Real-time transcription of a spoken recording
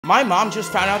My mom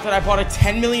just found out that I bought a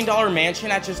 $10 million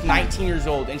mansion at just 19 years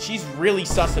old, and she's really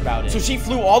sus about it. So she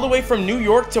flew all the way from New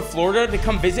York to Florida to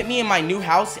come visit me in my new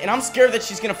house, and I'm scared that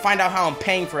she's gonna find out how I'm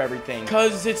paying for everything,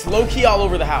 because it's low-key all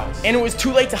over the house. And it was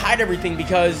too late to hide everything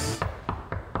because...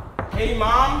 Hey,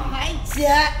 Mom? Hi,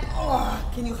 Jack. Oh,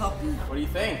 can you help me? What do you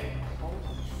think?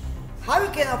 How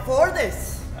we can afford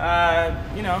this?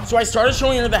 You know. So I started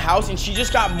showing her the house, and she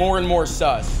just got more and more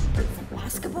sus.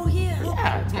 Basketball here?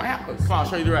 Yeah, it's my house. Come on, I'll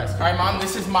show you the rest. All right, Mom,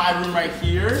 this is my room right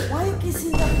here. Why are you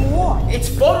kissing the wall? It's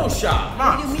Photoshop.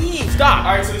 Mom. What do you mean? Stop.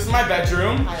 All right, so this is my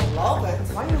bedroom. I love it.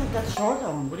 Why you have that shirt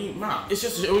on? What do you, Mom? I was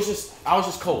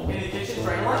just cold. In the kitchen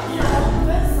right here.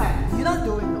 You're not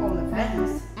doing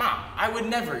OnlyFans. Mom, I would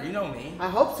never, you know me. I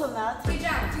hope so not. Hey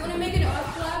Jack, do you want to make an art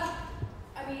collab?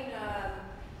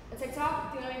 A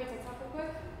TikTok? Do you want to make a TikTok real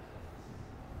quick?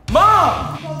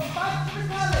 Mom!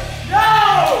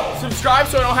 No! Subscribe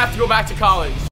so I don't have to go back to college.